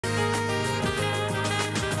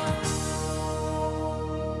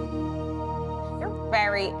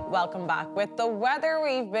very welcome back. With the weather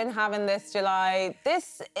we've been having this July,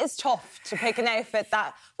 this is tough to pick an outfit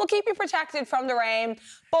that will keep you protected from the rain,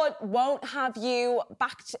 but won't have you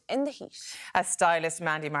backed in the heat. As stylist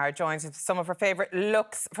Mandy Maher joins us with some of her favourite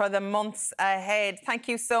looks for the months ahead. Thank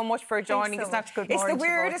you so much for joining us. It's the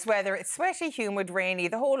weirdest weather. It's sweaty, humid, rainy,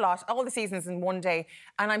 the whole lot, all the seasons in one day,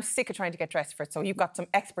 and I'm sick of trying to get dressed for it. So you've got some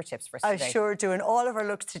expert tips for us today. I sure do, and all of our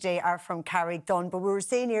looks today are from Carraig Donn, but we were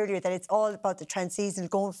saying earlier that it's all about the trans-season,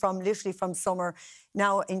 going from literally from summer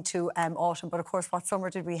now into autumn. But of course, what summer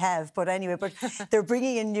did we have? But anyway, but they're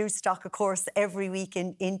bringing in new stock, of course, every week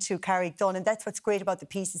into Carraig Donn, and that's what's great about the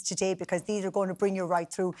pieces today, because these are going to bring you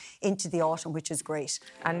right through into the autumn, which is great.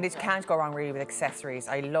 And it can't go wrong really with accessories.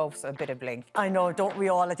 I love a bit of bling. I know, don't we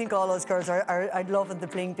all? I think all those girls are loving the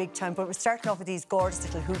bling big time. But we're starting off with these gorgeous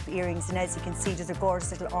little hoop earrings, and as you can see, there's a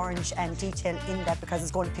gorgeous little orange detail in that, because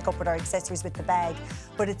it's going to pick up with our accessories with the bag.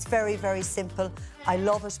 But it's very, very simple. I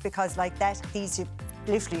love it because like that, these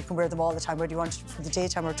literally you can wear them all the time, whether you want it for the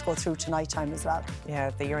daytime or to go through to nighttime as well. Yeah,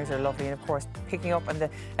 the earrings are lovely, and of course picking up on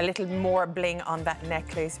a little more bling on that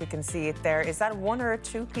necklace. We can see it there. Is that one or a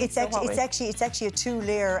two piece? It's actually a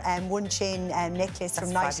two-layer one chain necklace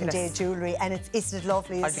from Night and Day Jewellery, and isn't it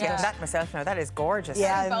lovely? I'll be getting that myself now. That is gorgeous.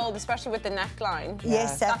 Yeah, bold, especially with the neckline.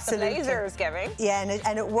 Yes, absolutely. That the blazer is giving. Yeah,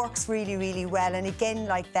 and it works really, really well. And again,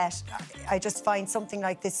 like that, I just find something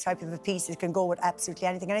like this type of a piece, it can go with absolutely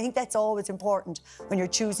anything. And I think that's always important when you're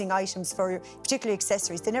choosing items for particularly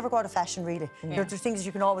accessories. They never go out of fashion, really. You know, there's things that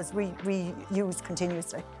you can always reuse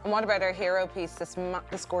continuously. And what about our hero piece, this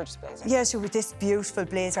gorgeous blazer? Yeah, so with this beautiful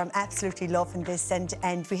blazer, I'm absolutely loving this.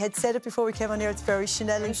 And we had said it before we came on here, it's very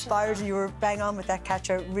Chanel inspired, and you were bang on with that,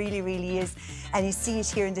 Katja. It really, really is. And you see it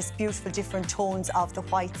here in this beautiful different tones of the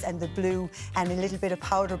whites and the blue and a little bit of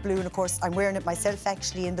powder blue. And of course, I'm wearing it myself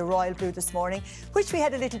actually in the royal blue this morning, which we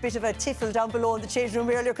had a little bit of a tiffle down below in the changing room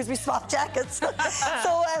earlier because we swapped jackets.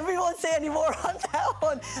 So we won't say any more on that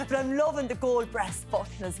one. But I'm loving the gold brass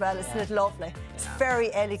button as well. Isn't it lovely? It's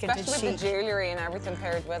very elegant and chic. Especially with the jewellery and everything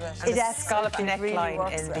paired with it. And the scallop neckline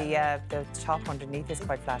really in the top underneath is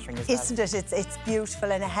quite flattering as well. Isn't it? It's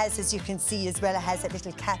beautiful, and it has, as you can see as well, it has that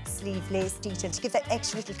little cap sleeve lace detail to give that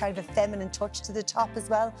extra little kind of a feminine touch to the top as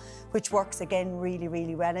well, which works again really,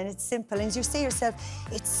 really well. And it's simple. And as you say yourself,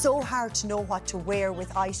 it's so hard to know what to wear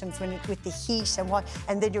with items with the heat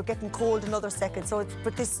and then you're getting cold another second. So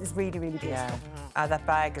but this is really, really beautiful. Yeah. That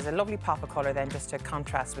bag is a lovely pop of colour then, just to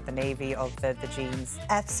contrast with the navy of the jeans.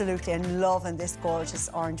 Absolutely, and loving this gorgeous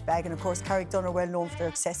orange bag. And of course, Carraig Donn are well known for their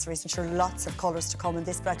accessories, and sure, lots of colours to come in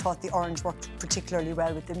this, but I thought the orange worked particularly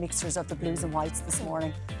well with the mixtures of the blues and whites this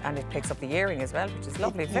morning. And it picks up the earring as well, which is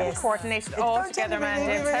lovely. Very coordinated all together,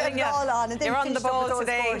 Mandy. I'm telling you, all on, and then you're on the ball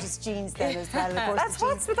today. Gorgeous jeans then as well. That's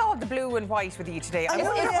what's with all the blue and white with you today. I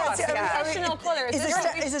know, professional colours.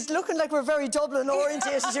 Is it looking like we're very Dublin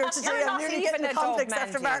orientated here today? I'm nearly getting a complex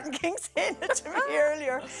after Martin King saying it to me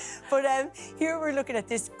earlier. But here we're looking at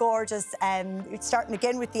this gorgeous, it's starting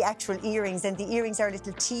again with the actual earrings, and the earrings are a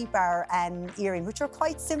little T-bar earring, which are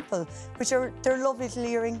quite simple, they're lovely little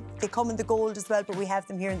earring. They come in the gold as well, but we have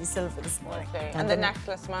them here in the silver this morning. Okay. And the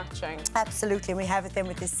necklace matching. Absolutely, and we have it then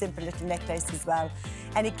with this simple little necklace as well.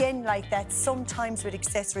 And again, like that, sometimes with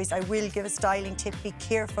accessories, I will give a styling tip. Be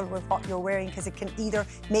careful with what you're wearing, because it can either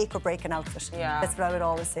make or break an outfit. Yeah. That's what I would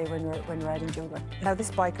always say when we're adding jewellery. Now,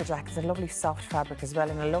 this biker jacket is a lovely soft fabric as well,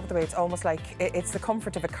 and I love the way it's almost like it's the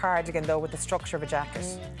comfort of a cardigan, though, with the structure of a jacket.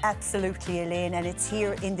 Absolutely, Elaine, and it's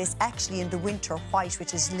here in this, actually in the winter white,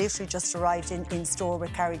 which has literally just arrived in store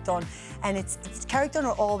with Carraig Donn. And Carraig Donn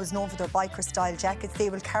are always known for their biker style jackets. They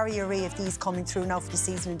will carry an array of these coming through now for the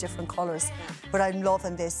season in different colours. But I'm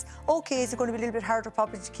loving this. Okay, is it going to be a little bit harder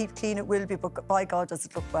probably to keep clean? It will be, but by God does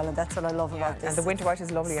it look well, and that's what I love about this. And the winter white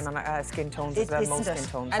is lovely and on skin tones as well, most skin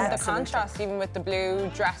tones. And the contrast, even with the blue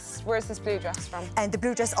dress. Where's this blue dress from? And the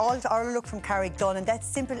blue dress, all look from Carraig Donn, and that's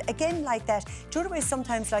simple. Again, like that. Do you know the way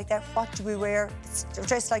sometimes like that, what do we wear?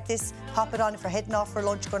 Dress like this, pop it on if we're heading off for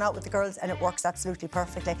lunch, going out with the girls, and it works absolutely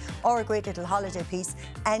perfectly. Or a great little holiday piece,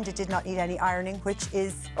 and it did not need any ironing, which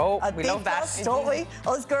is a big plus, don't we?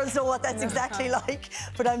 Us girls know what that's exactly like.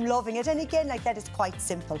 But I'm loving it. And again, like that, it's quite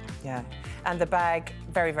simple. Yeah. And the bag,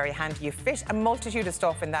 very, very handy. You fit a multitude of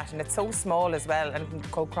stuff in that, and it's so small as well, and it can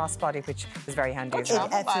go crossbody, which is very handy as well.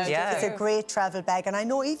 It's a great travel bag. And I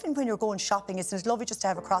know even when you're going shopping, it's lovely just to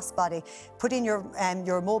have a crossbody. Put in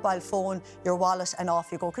your mobile phone, your wallet, and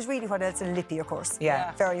off you go. Because really, what else? A lippy, of course.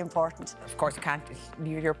 Yeah. Very important. Of course, you can't.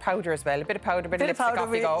 Your powder as well. A bit of powder, a bit of lipstick,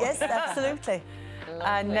 off you go. Yes, absolutely.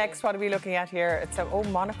 And next, what are we looking at here? It's a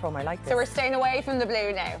monochrome. I like this. So we're staying away from the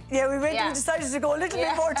blue now. Yeah, we decided to go a little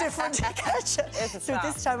bit more different. So fab.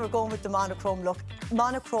 this time we're going with the monochrome look.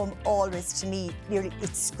 Monochrome always, to me,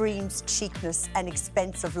 it screams chicness and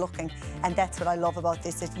expensive looking, and that's what I love about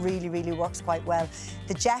this. It really, really works quite well.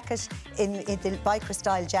 The jacket, in the biker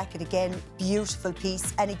style jacket, again, beautiful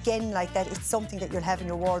piece, and again, like that, it's something that you'll have in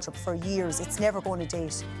your wardrobe for years. It's never going to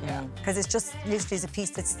date. Yeah. Because it's just literally is a piece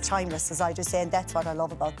that's timeless, as I just say, and that's what I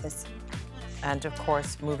love about this. And of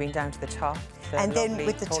course, moving down to the top. And then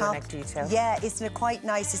with the top, neck detail. yeah, isn't it quite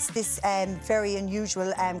nice? It's this very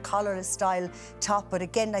unusual collarless style top, but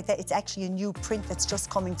again, like that, it's actually a new print that's just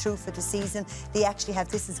coming through for the season. They actually have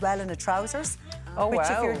this as well in the trousers. Oh, which,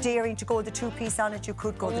 wow. if you're daring to go the two-piece on it, you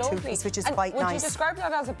could go the two-piece, which is quite would nice. Would you describe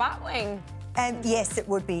that as a batwing? Yes, it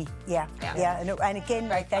would be. Yeah. And again,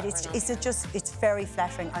 like that, it's very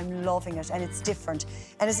flattering. I'm loving it, and it's different.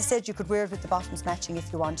 And as I said, you could wear it with the bottoms matching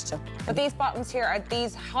if you wanted to. But these bottoms here, are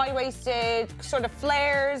these high-waisted sort of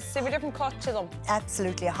flares? They have a different cut to them.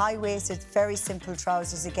 Absolutely, high-waisted, very simple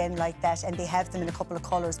trousers again like that, and they have them in a couple of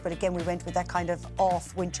colours. But again, we went with that kind of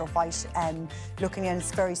off winter white looking, and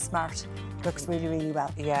it's very smart. Looks really, really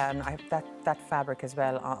well. Yeah, and that fabric as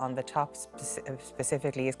well on the top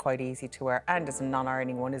specifically is quite easy to wear, and it's a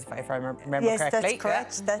non-ironing one, if I remember correctly. Yes, that's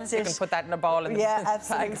correct. That's it. You can put that in a ball in the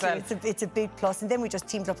absolutely. bag as well. It's a big plus. And then we just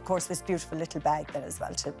teamed up, of course, with this beautiful little bag then as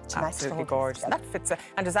well to match the whole Absolutely gorgeous. thing. That fits.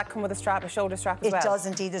 And does that come with a strap, a shoulder strap as well? It does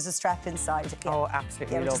indeed. There's a strap inside. Yeah. Oh,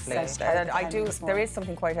 absolutely lovely. And there is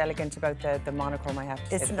something quite elegant about the monochrome, I have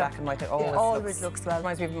to say. The black and white. It always looks well.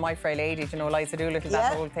 Reminds me of My Fair Lady, you know, Liza Doolittle,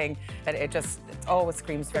 that whole thing. That it always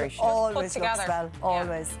screams very chic. Always looks well.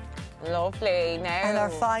 Always. Lovely. Now. And our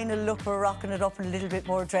final look, we're rocking it up a little bit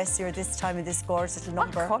more dressier this time in this gorgeous little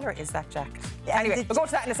number. What colour is that jacket? Anyway, we'll go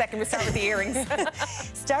to that in a second. We'll start with the earrings.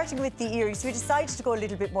 Starting with the earrings, we decided to go a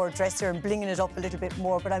little bit more dressier and blinging it up a little bit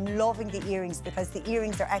more, but I'm loving the earrings because the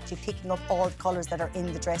earrings are actually picking up all the colours that are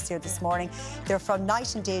in the dress here this morning. They're from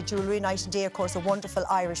Night and Day Jewellery. Night and Day, of course, a wonderful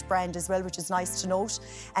Irish brand as well, which is nice to note.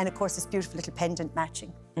 And, of course, this beautiful little pendant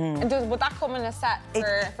matching. And would that come in a set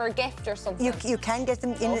for a gift or something? You can get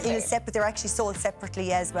them in a set, but they're actually sold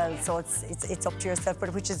separately as well, so it's up to yourself,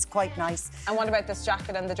 but which is quite nice. And what about this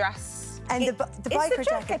jacket and the dress? And the biker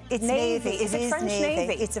jacket, it's navy. It is French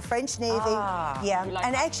navy. It's a French navy. Yeah,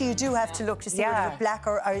 and actually you do have to look to see whether it's black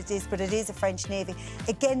or it is, but it is a French navy.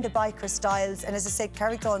 Again, the biker styles, and as I said,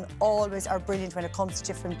 Carraig Donn always are brilliant when it comes to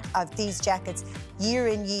different of these jackets. Year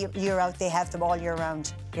in, year out, they have them all year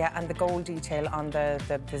round. Yeah, and the gold detail on the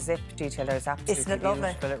zip detail there is absolutely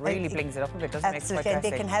beautiful. It really blings it up a bit, doesn't it? Absolutely, and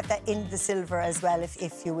they can have that in the silver as well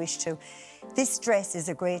if you wish to. This dress is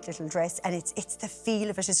a great little dress, and it's the feel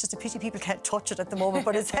of it. It's just a pity people can't touch it at the moment,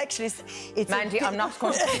 but it's actually... Mandy, I'm not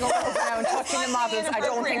going to go around touching the models. I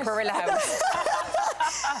don't think we're allowed.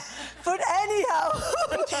 But anyhow,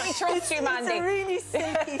 we trust you, Mandy. It's a really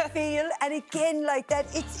silky feel, and again, like that,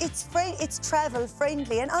 it's travel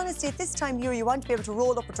friendly. And honestly, at this time of year, you want to be able to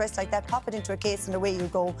roll up a dress like that, pop it into a case, and away you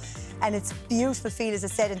go. And it's beautiful feel, as I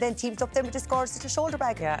said, and then teamed up then with this gorgeous little shoulder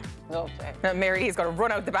bag. Yeah, lovely. Now, Mary is going to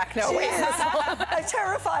run out the back now. I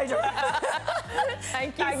terrified her.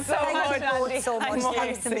 Thank you so much, Mandy.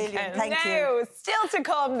 Thanks a million. Thank you. Now, still to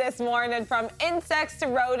come this morning, from insects to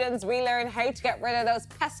rodents, we learn how to get rid of those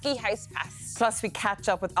pesky house pests. Plus, we catch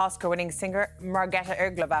up with Oscar-winning singer Margetta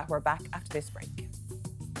Erglova. We're back after this break.